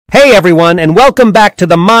Hey everyone, and welcome back to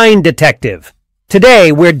the Mind Detective.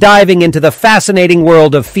 Today, we're diving into the fascinating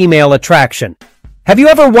world of female attraction. Have you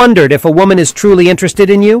ever wondered if a woman is truly interested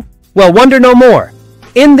in you? Well, wonder no more.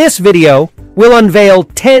 In this video, we'll unveil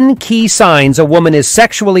 10 key signs a woman is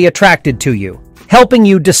sexually attracted to you, helping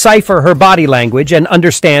you decipher her body language and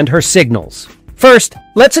understand her signals. First,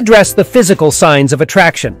 let's address the physical signs of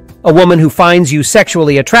attraction. A woman who finds you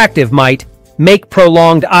sexually attractive might make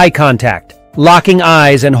prolonged eye contact. Locking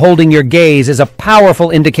eyes and holding your gaze is a powerful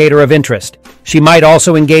indicator of interest. She might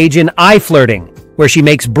also engage in eye flirting, where she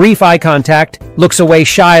makes brief eye contact, looks away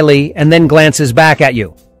shyly, and then glances back at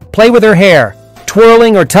you. Play with her hair.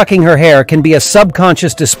 Twirling or tucking her hair can be a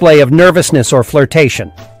subconscious display of nervousness or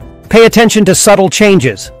flirtation. Pay attention to subtle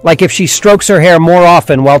changes, like if she strokes her hair more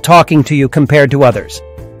often while talking to you compared to others.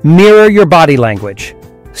 Mirror your body language.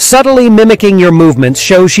 Subtly mimicking your movements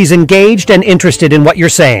shows she's engaged and interested in what you're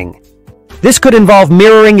saying. This could involve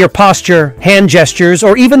mirroring your posture, hand gestures,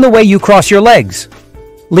 or even the way you cross your legs.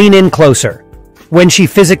 Lean in closer. When she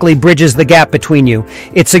physically bridges the gap between you,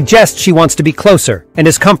 it suggests she wants to be closer and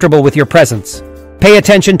is comfortable with your presence. Pay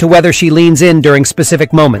attention to whether she leans in during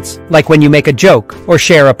specific moments, like when you make a joke or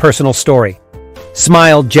share a personal story.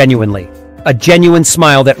 Smile genuinely. A genuine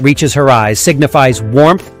smile that reaches her eyes signifies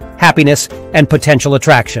warmth, happiness, and potential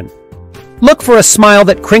attraction. Look for a smile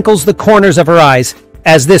that crinkles the corners of her eyes,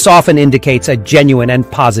 as this often indicates a genuine and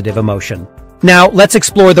positive emotion. Now, let's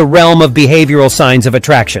explore the realm of behavioral signs of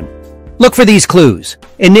attraction. Look for these clues.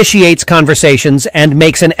 Initiates conversations and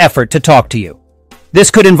makes an effort to talk to you.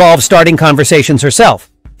 This could involve starting conversations herself,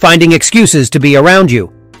 finding excuses to be around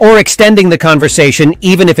you, or extending the conversation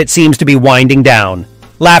even if it seems to be winding down.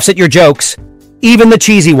 Laughs at your jokes, even the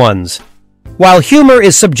cheesy ones. While humor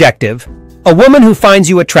is subjective, a woman who finds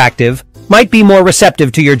you attractive might be more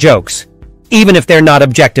receptive to your jokes, even if they're not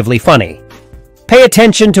objectively funny. Pay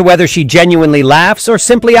attention to whether she genuinely laughs or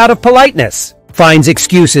simply out of politeness finds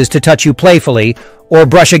excuses to touch you playfully or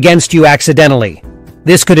brush against you accidentally.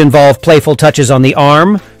 This could involve playful touches on the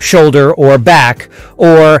arm, shoulder, or back,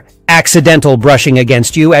 or accidental brushing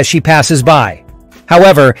against you as she passes by.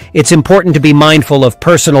 However, it's important to be mindful of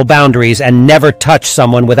personal boundaries and never touch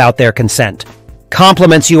someone without their consent.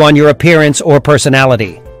 Compliments you on your appearance or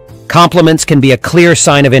personality. Compliments can be a clear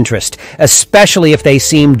sign of interest, especially if they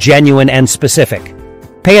seem genuine and specific.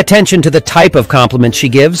 Pay attention to the type of compliment she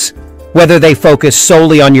gives, whether they focus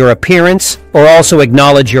solely on your appearance or also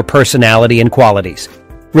acknowledge your personality and qualities.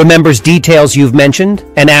 Remembers details you've mentioned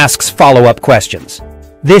and asks follow-up questions.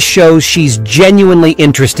 This shows she's genuinely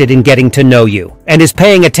interested in getting to know you and is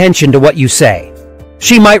paying attention to what you say.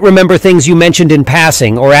 She might remember things you mentioned in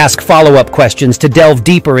passing or ask follow-up questions to delve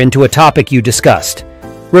deeper into a topic you discussed.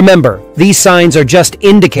 Remember, these signs are just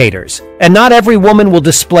indicators, and not every woman will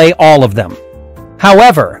display all of them.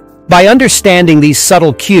 However, by understanding these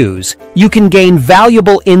subtle cues, you can gain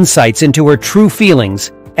valuable insights into her true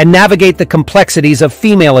feelings and navigate the complexities of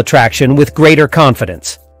female attraction with greater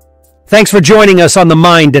confidence. Thanks for joining us on The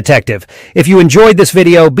Mind Detective. If you enjoyed this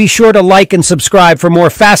video, be sure to like and subscribe for more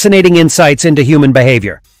fascinating insights into human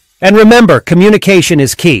behavior. And remember, communication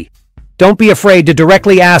is key. Don't be afraid to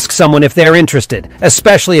directly ask someone if they're interested,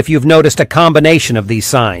 especially if you've noticed a combination of these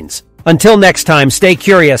signs. Until next time, stay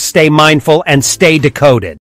curious, stay mindful, and stay decoded.